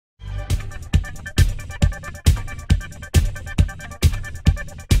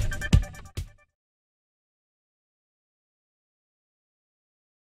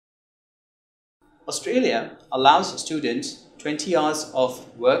Australia allows students 20 hours of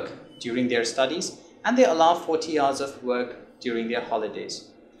work during their studies, and they allow 40 hours of work during their holidays.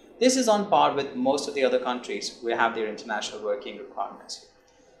 This is on par with most of the other countries who have their international working requirements.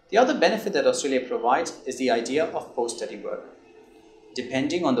 The other benefit that Australia provides is the idea of post-study work.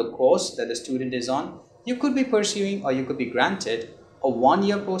 Depending on the course that the student is on, you could be pursuing or you could be granted a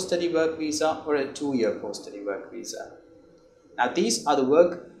 1-year post-study work visa or a 2-year post-study work visa. Now, these are the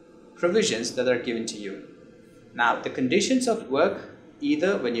work provisions that are given to you. Now, the conditions of work,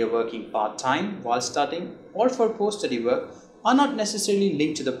 either when you're working part-time while studying or for post-study work, are not necessarily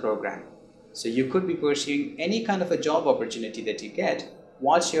linked to the program. So you could be pursuing any kind of a job opportunity that you get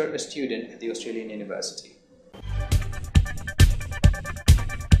whilst you're a student at the Australian university.